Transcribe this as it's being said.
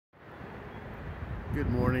Good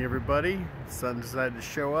morning, everybody. The sun decided to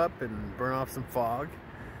show up and burn off some fog.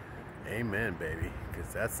 Amen, baby,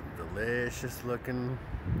 because that's some delicious looking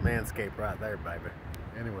landscape right there, baby.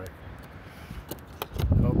 Anyway,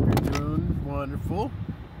 hope you're doing wonderful.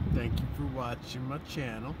 Thank you for watching my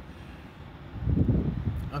channel.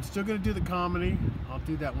 I'm still going to do the comedy. I'll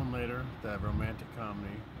do that one later, the romantic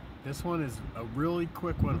comedy. This one is a really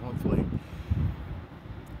quick one, hopefully.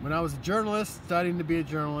 When I was a journalist, studying to be a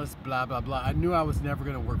journalist, blah, blah, blah, I knew I was never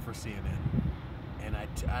going to work for CNN. And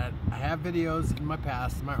I have videos in my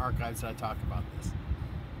past, in my archives, that I talk about this.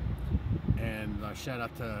 And shout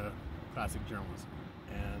out to classic journalism.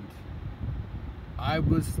 And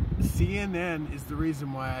CNN is the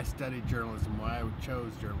reason why I studied journalism, why I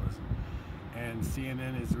chose journalism. And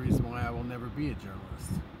CNN is the reason why I will never be a journalist.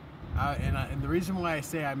 And the reason why I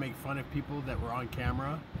say I make fun of people that were on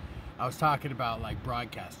camera, I was talking about like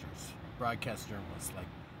broadcast journalists, like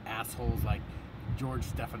assholes like George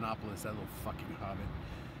Stephanopoulos, that little fucking hobbit.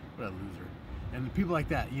 What a loser. And the people like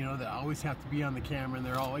that, you know, that always have to be on the camera and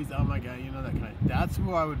they're always, oh my God, you know, that kind of, that's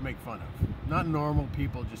who I would make fun of. Not normal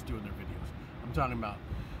people just doing their videos. I'm talking about,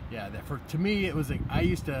 yeah, to me, it was like, I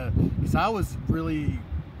used to, because I was really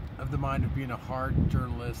of the mind of being a hard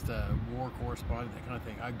journalist, a war correspondent, that kind of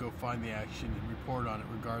thing. I'd go find the action and report on it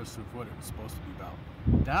regardless of what it was supposed to be about.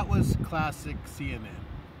 That was classic CNN.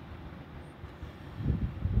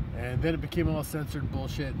 And then it became all censored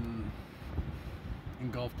bullshit and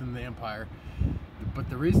engulfed in the empire. But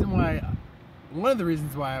the reason why, one of the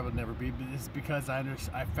reasons why I would never be, is because I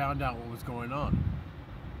found out what was going on.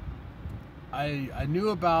 I knew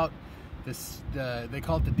about this, they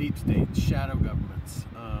call it the deep state, shadow governments.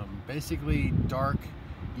 Basically dark,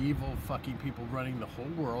 evil fucking people running the whole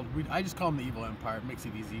world. I just call them the evil empire, it makes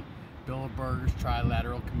it easy. Bilderbergers,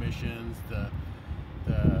 trilateral commissions,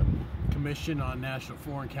 the Commission on National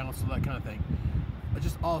Foreign Council, that kind of thing.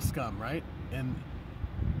 Just all scum, right? And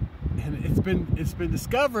it's been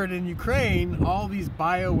discovered in Ukraine, all these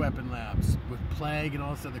bioweapon labs with plague and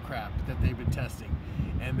all this other crap that they've been testing,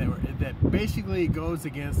 and that basically goes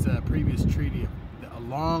against a previous treaty, a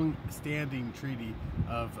long-standing treaty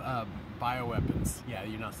of bioweapons. Yeah,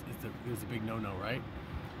 you know, it was a big no-no, right?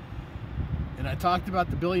 And I talked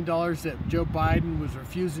about the $1 billion that Joe Biden was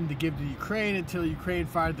refusing to give to Ukraine until Ukraine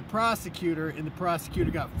fired the prosecutor, and the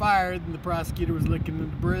prosecutor got fired, and the prosecutor was looking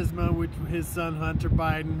into Burisma, which his son Hunter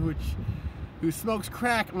Biden, who smokes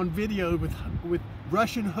crack on video with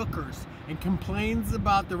Russian hookers and complains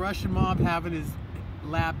about the Russian mob having his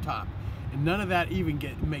laptop, and none of that even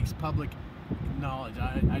makes public knowledge.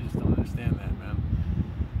 I just don't understand that, man.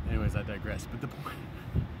 Anyways, I digress. But the point,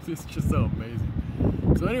 it's just so amazing.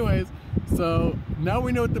 So anyways, so now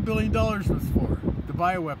we know what the $1 billion was for. The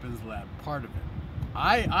bioweapons lab, part of it.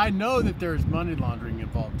 I know that there's money laundering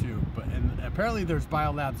involved too, and apparently there's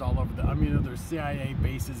biolabs all over there's CIA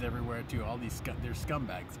bases everywhere too. All these they're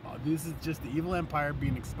scumbags. This is just the evil empire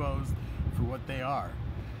being exposed for what they are.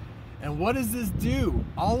 And what does this do?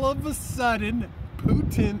 All of a sudden,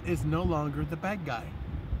 Putin is no longer the bad guy.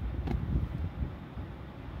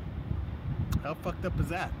 How fucked up is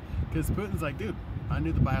that? Because Putin's like, dude, I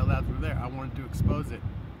knew the biolabs were there. I wanted to expose it.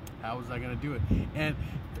 How was I going to do it? And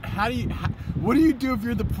what do you do if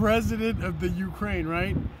you're the president of the Ukraine,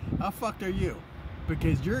 right? How fucked are you?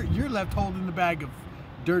 Because you're left holding the bag of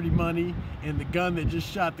dirty money and the gun that just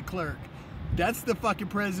shot the clerk. That's the fucking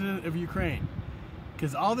president of Ukraine.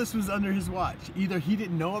 Because all this was under his watch. Either he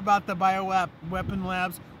didn't know about the bioweapon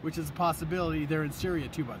labs, which is a possibility. They're in Syria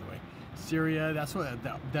too, by the way. Syria, that's what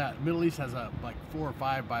that Middle East has like 4 or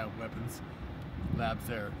 5 bioweapons labs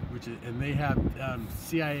there, and they have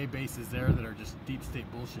CIA bases there that are just deep state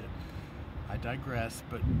bullshit. I digress,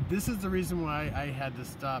 but this is the reason why I had to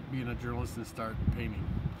stop being a journalist and start painting.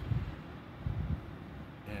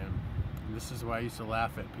 And this is why I used to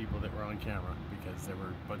laugh at people that were on camera, because they were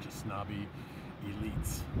a bunch of snobby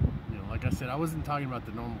elites. You know, like I said, I wasn't talking about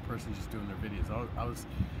the normal person just doing their videos.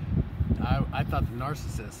 I thought the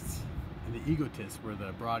narcissists and the egotists were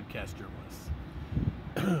the broadcast journalists.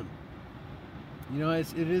 You know,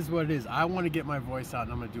 it is what it is. I want to get my voice out,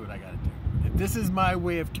 and I'm going to do what I got to do. If this is my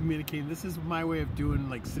way of communicating, this is my way of doing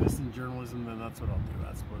like citizen journalism, then that's what I'll do.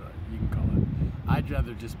 That's what you can call it. I'd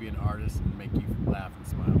rather just be an artist and make you laugh and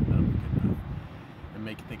smile. That'll be good enough. And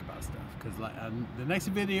make you think about stuff. Because the next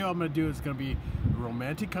video I'm going to do is going to be a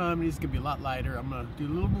romantic comedy. It's going to be a lot lighter. I'm going to do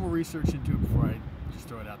a little more research into it before I just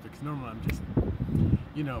throw it out there. Because normally I'm just,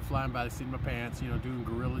 you know, flying by the seat of my pants, you know, doing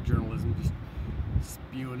guerrilla journalism, just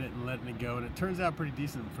spewing it and letting it go, and it turns out pretty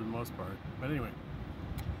decent for the most part. But anyway,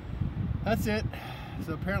 that's it.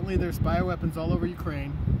 So apparently there's bioweapons all over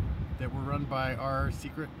Ukraine that were run by our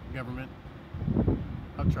secret government,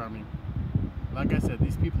 How charming. Like I said,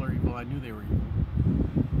 these people are evil. I knew they were evil.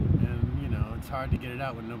 And, you know, it's hard to get it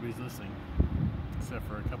out when nobody's listening. Except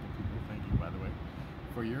for a couple people. Thank you, by the way,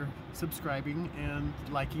 for your subscribing and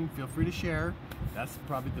liking. Feel free to share. That's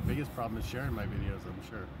probably the biggest problem, is sharing my videos, I'm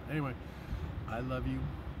sure. Anyway, I love you.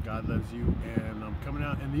 God loves you. And I'm coming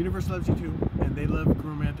out. And the universe loves you too. And they love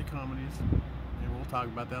romantic comedies. And we'll talk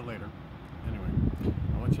about that later. Anyway,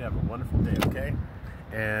 I want you to have a wonderful day, okay?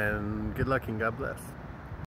 And good luck and God bless.